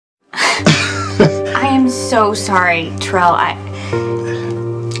so sorry, Terrell. I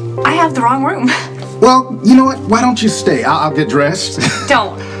have the wrong room. Well, you know what? Why don't you stay? I'll get dressed.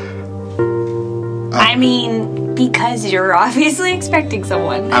 Don't. I mean, because you're obviously expecting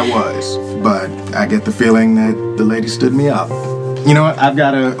someone. I was, but I get the feeling that the lady stood me up. You know what? I've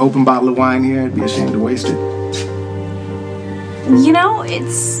got an open bottle of wine here. I'd be ashamed to waste it. You know,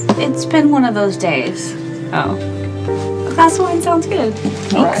 it's been one of those days. Oh. A glass of wine sounds good.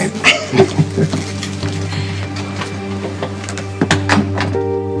 Thanks. All right.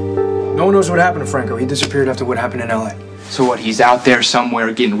 No one knows what happened to Franco. He disappeared after what happened in LA. So what, he's out there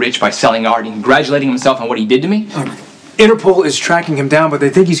somewhere getting rich by selling art and congratulating himself on what he did to me? Interpol is tracking him down, but they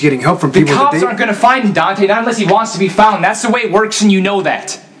think he's getting help from people The cops aren't going to find him, Dante, not unless he wants to be found. That's the way it works, and you know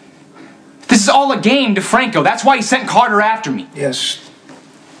that. This is all a game to Franco. That's why he sent Carter after me. Yes.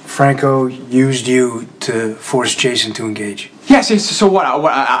 Franco used you to force Jason to engage. Yes, so what?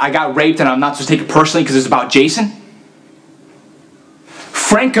 I got raped and I'm not supposed to take it personally because it's about Jason?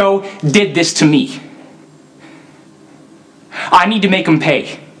 Franco did this to me. I need to make him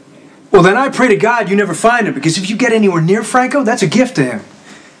pay. Well, then I pray to God you never find him, because if you get anywhere near Franco, that's a gift to him.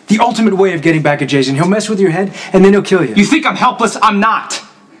 The ultimate way of getting back at Jason. He'll mess with your head, and then he'll kill you. You think I'm helpless? I'm not.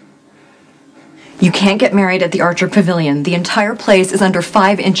 You can't get married at the Archer Pavilion. The entire place is under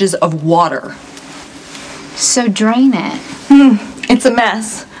 5 inches of water. So drain it. It's a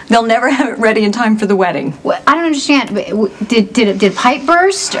mess. They'll never have it ready in time for the wedding. What? I don't understand. Did pipe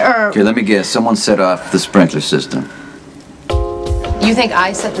burst, or...? Here, let me guess. Someone set off the sprinkler system. You think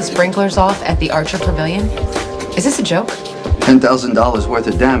I set the sprinklers off at the Archer Pavilion? Is this a joke? $10,000 worth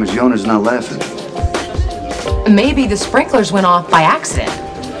of damage. The owner's not laughing. Maybe the sprinklers went off by accident.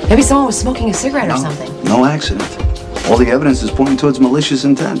 Maybe someone was smoking a cigarette or something. No accident. All the evidence is pointing towards malicious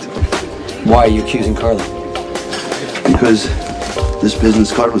intent. Why are you accusing Carly? Because this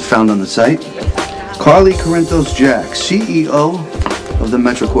business card was found on the site. Carly Corinthos Jack, CEO of the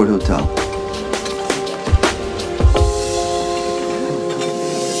Metrocourt Hotel.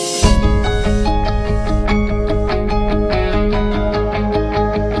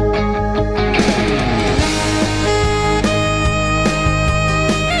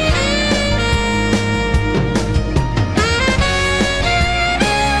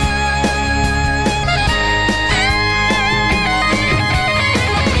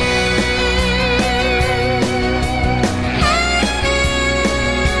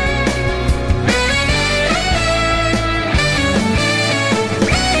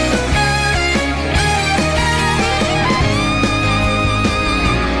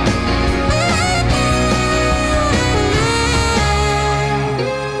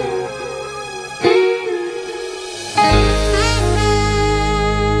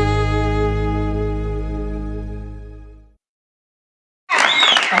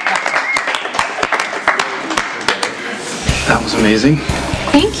 That was amazing.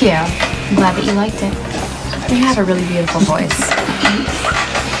 Thank you. I'm glad that you liked it. You have a really beautiful voice.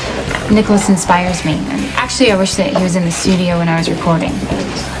 Nikolas inspires me. And actually, I wish that he was in the studio when I was recording.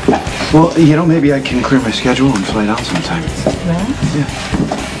 Well, you know, maybe I can clear my schedule and fly out sometime. Really? Yeah.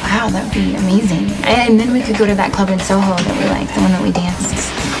 Wow, that would be amazing. And then we could go to that club in Soho that we liked, the one that we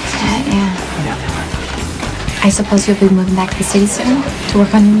danced at, yeah. I suppose you'll be moving back to the city soon to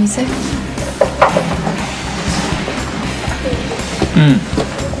work on your music?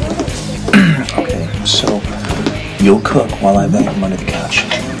 Okay, so you'll cook while I vacuum under the couch.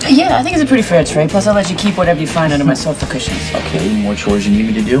 Yeah, I think it's a pretty fair trade. Plus, I'll let you keep whatever you find under my sofa cushions. Okay, more chores you need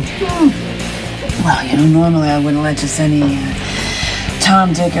me to do? Well, you know, normally I wouldn't let just any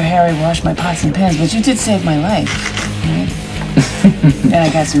Tom, Dick, or Harry wash my pots and pans, but you did save my life, right? And I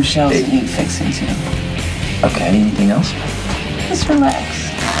got some shelves that need fixing, too. Okay, anything else? Just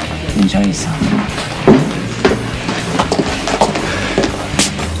relax. Enjoy yourself.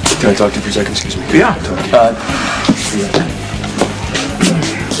 Can I talk to you for a second? Excuse me. Yeah.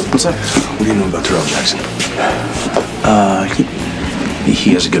 What's up? What do you know about Terrell Jackson?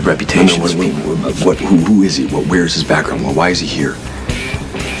 He has a good reputation. Who is he? Where is his background? Why is he here?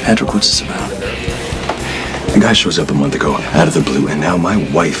 Patrick, what's this about? The guy shows up a month ago, out of the blue, and now my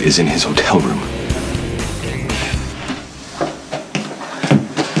wife is in his hotel room.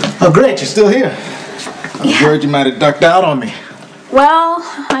 Oh, great, you're still here. I was worried you might have ducked out on me. Well,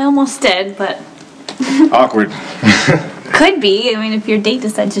 I almost did, but... Awkward. Could be. I mean, if your date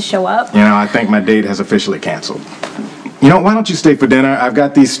decides to show up. You know, I think my date has officially canceled. You know, why don't you stay for dinner? I've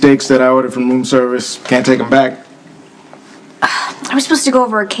got these steaks that I ordered from room service. Can't take them back. I was supposed to go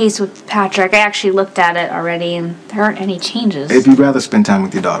over a case with Patrick. I actually looked at it already, and there aren't any changes. If you'd rather spend time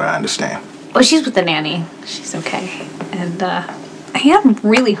with your daughter, I understand. Well, she's with the nanny. She's okay. And, I am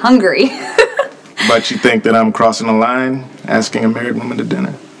really hungry. But you think that I'm crossing the line, asking a married woman to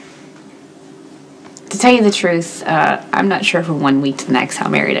dinner? To tell you the truth, I'm not sure from 1 week to the next how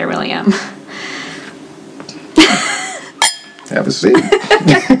married I really am. Have a seat.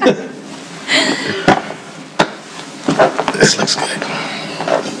 This looks good.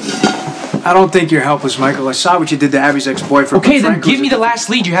 I don't think you're helpless, Michael. I saw what you did to Abby's ex-boyfriend. Okay, then give me the last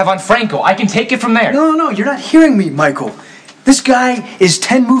lead you have on Franco. I can take it from there. No, you're not hearing me, Michael. This guy is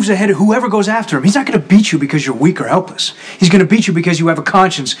 10 moves ahead of whoever goes after him. He's not going to beat you because you're weak or helpless. He's going to beat you because you have a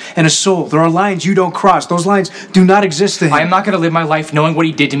conscience and a soul. There are lines you don't cross. Those lines do not exist to him. I am not going to live my life knowing what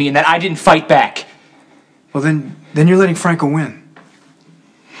he did to me and that I didn't fight back. Well, then you're letting Franco win.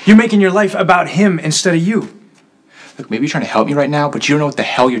 You're making your life about him instead of you. Look, maybe you're trying to help me right now, but you don't know what the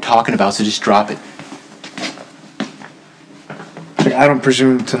hell you're talking about, so just drop it. I don't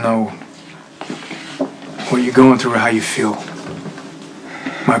presume to know what you're going through or how you feel,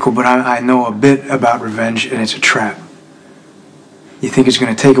 Michael, but I know a bit about revenge, and it's a trap. You think it's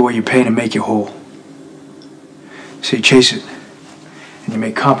going to take away your pain and make you whole. So you chase it, and you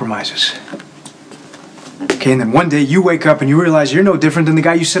make compromises. Okay, and then one day you wake up and you realize you're no different than the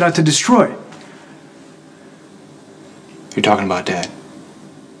guy you set out to destroy. You're talking about Dad.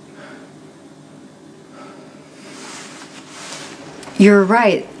 You're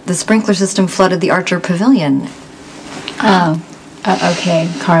right. The sprinkler system flooded the Archer Pavilion. Oh, okay,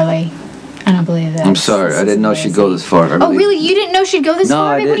 Carly. I don't believe that. I'm sorry, I didn't know she'd go this far. Oh, really? You didn't know she'd go this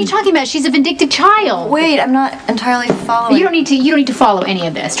far? I Babe, what are you didn't. talking about? She's a vindictive child. Wait, I'm not entirely following. You don't need to follow any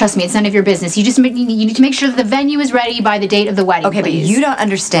of this. Trust me, it's none of your business. You need to make sure that the venue is ready by the date of the wedding. Okay, please. but you don't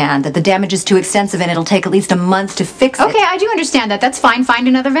understand that the damage is too extensive and it'll take at least a month to fix it. Okay, I do understand that. That's fine. Find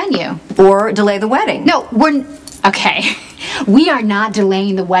another venue. Or delay the wedding. No, okay. We are not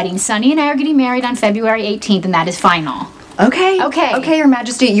delaying the wedding. Sonny and I are getting married on February 18th, and that is final. Okay, Your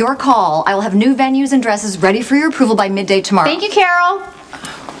Majesty, your call. I will have new venues and dresses ready for your approval by midday tomorrow. Thank you, Carol.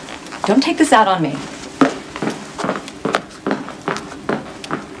 Don't take this out on me.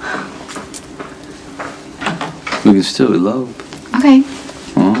 We can still elope. Okay.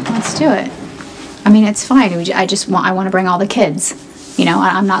 Let's do it. I mean, it's fine. I want to bring all the kids. You know,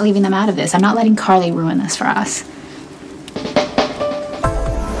 I'm not leaving them out of this. I'm not letting Carly ruin this for us.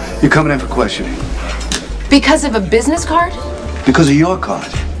 You're coming in for questioning. Because of a business card? Because of your card.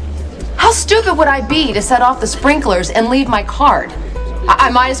 How stupid would I be to set off the sprinklers and leave my card? I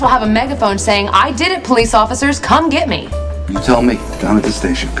might as well have a megaphone saying, "I did it, police officers, come get me." You tell me, down at the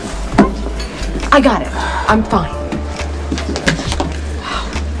station. I got it. I'm fine.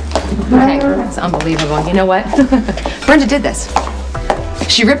 Okay, that's unbelievable. You know what? Brenda did this.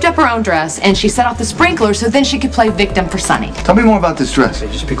 She ripped up her own dress and she set off the sprinklers so then she could play victim for Sonny. Tell me more about this dress.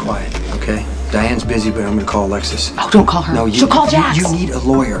 Hey, just be quiet, okay? Diane's busy, but I'm gonna call Alexis. Oh, don't call her. No, she'll call Jax. You need a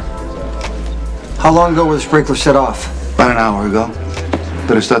lawyer. How long ago were the sprinklers set off? About an hour ago.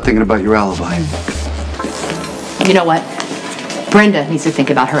 Better start thinking about your alibi. You know what? Brenda needs to think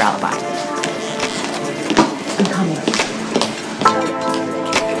about her alibi. I'm coming.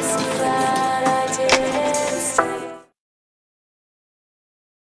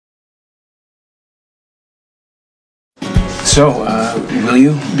 So, will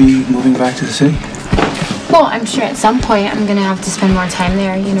you be moving back to the city? Well, I'm sure at some point I'm gonna have to spend more time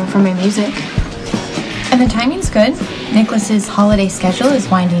there, you know, for my music. And the timing's good. Nicholas's holiday schedule is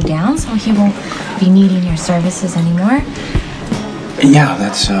winding down, so he won't be needing your services anymore. Yeah,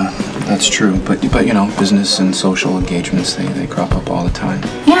 that's true. But you know, business and social engagements, they crop up all the time.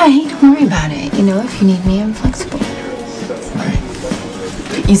 Yeah, hey, don't worry about it. You know, if you need me, I'm flexible.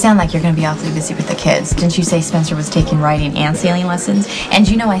 You sound like you're going to be awfully busy with the kids. Didn't you say Spencer was taking writing and sailing lessons? And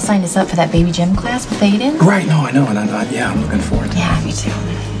you know I signed us up for that baby gym class with Aiden? Right, no, I know, and I'm looking forward to it. Yeah, me too.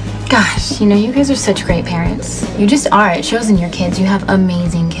 Gosh, you know, you guys are such great parents. You just are. It shows in your kids. You have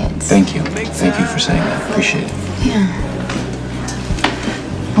amazing kids. Thank you. Thank you for saying that. Appreciate it. Yeah.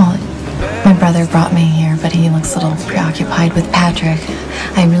 Well, my brother brought me here, but he looks a little preoccupied with Patrick.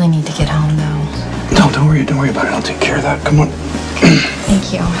 I really need to get home, though. No, don't worry about it. I'll take care of that. Come on.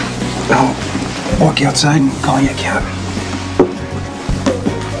 Thank you. I'll walk you outside and call you a cab.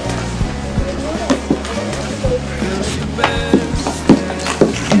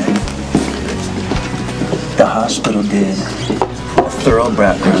 The hospital did a thorough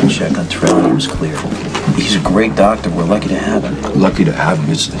background check on Terrell and he was clear. He's a great doctor. We're lucky to have him. Lucky to have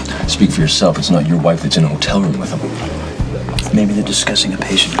him. Speak for yourself. It's not your wife that's in a hotel room with him. Maybe they're discussing a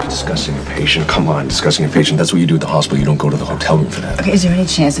patient. Discussing a patient? Come on, discussing a patient. That's what you do at the hospital. You don't go to the hotel room for that. Okay, is there any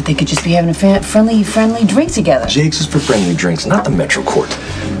chance that they could just be having a friendly drink together? Jake's is for friendly drinks, not the Metro Court.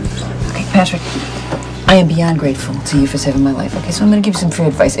 Okay, Patrick, I am beyond grateful to you for saving my life, okay? So I'm gonna give you some free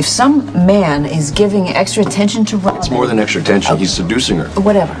advice. If some man is giving extra attention to Robin... It's more than extra attention. He's seducing her.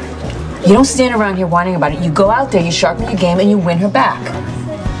 Whatever. You don't stand around here whining about it. You go out there, you sharpen your game, and you win her back.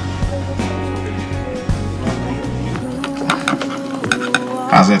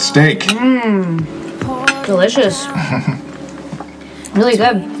 How's that steak? Delicious. Really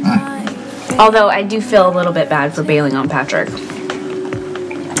good. Although I do feel a little bit bad for bailing on Patrick.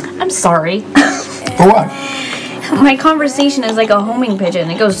 I'm sorry. For what? My conversation is like a homing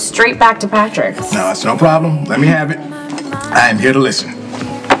pigeon. It goes straight back to Patrick. No, it's no problem. Let me have it. I am here to listen.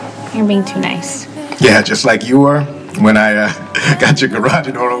 You're being too nice. Yeah, just like you were when I got your garage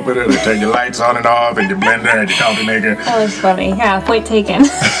door opener to turn your lights on and off and your blender and your coffee maker. That was funny. Yeah, point taken.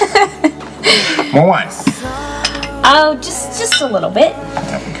 More wine. Oh, just a little bit.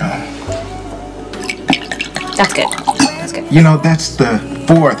 There we go. That's good. That's good. You know, that's the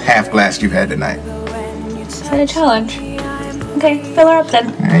 4th half glass you've had tonight. Is that a challenge? Okay, fill her up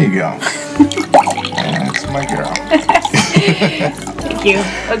then. There you go. That's my girl. Thank you.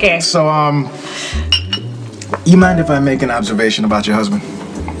 Okay. So, you mind if I make an observation about your husband?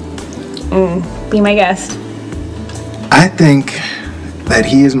 Be my guest. I think that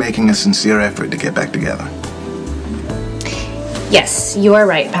he is making a sincere effort to get back together. Yes, you are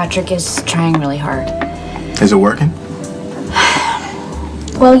right. Patrick is trying really hard. Is it working?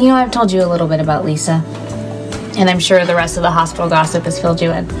 Well, you know, I've told you a little bit about Lisa. And I'm sure the rest of the hospital gossip has filled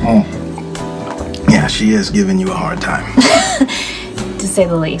you in. Yeah, she is giving you a hard time. To say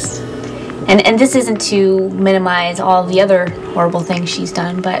the least. And this isn't to minimize all the other horrible things she's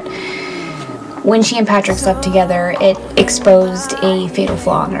done, but when she and Patrick slept together, it exposed a fatal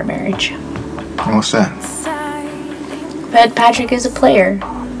flaw in our marriage. What's that? But Patrick is a player.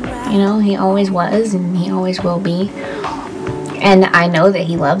 You know, he always was and he always will be. And I know that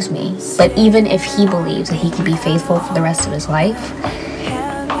he loves me, but even if he believes that he can be faithful for the rest of his life,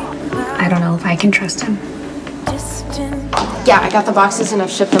 I don't know if I can trust him. Yeah, I got the boxes and I've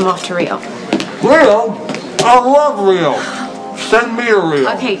shipped them off to Rio. Rio? I love Rio. Send me a Rio.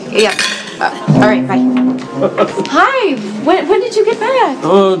 Okay, yeah. All right, bye. Hi, when did you get back?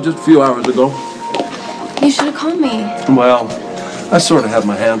 Just a few hours ago. You should have called me. Well, I sort of have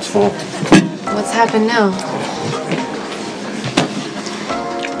my hands full. What's happened now?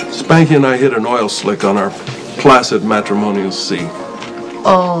 Spanky and I hit an oil slick on our placid matrimonial sea.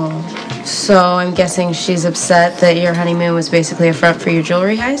 Oh, so I'm guessing she's upset that your honeymoon was basically a front for your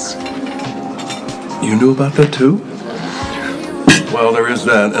jewelry heist? You knew about that too? Well, there is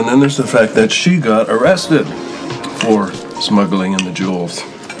that, and then there's the fact that she got arrested for smuggling in the jewels.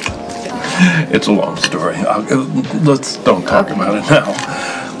 It's a long story. Let's don't talk about it now.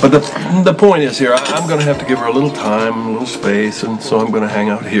 But the point is here, I'm going to have to give her a little time, a little space, and so I'm going to hang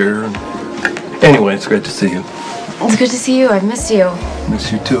out here. And anyway, it's great to see you. It's good to see you. I've missed you.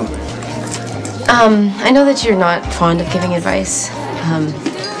 Miss you too. I know that you're not fond of giving advice.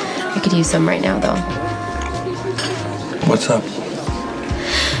 I could use some right now, though. What's up?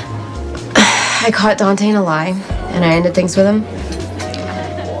 I caught Dante in a lie, and I ended things with him.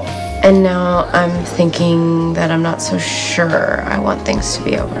 And now I'm thinking that I'm not so sure I want things to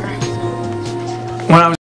be over. When I was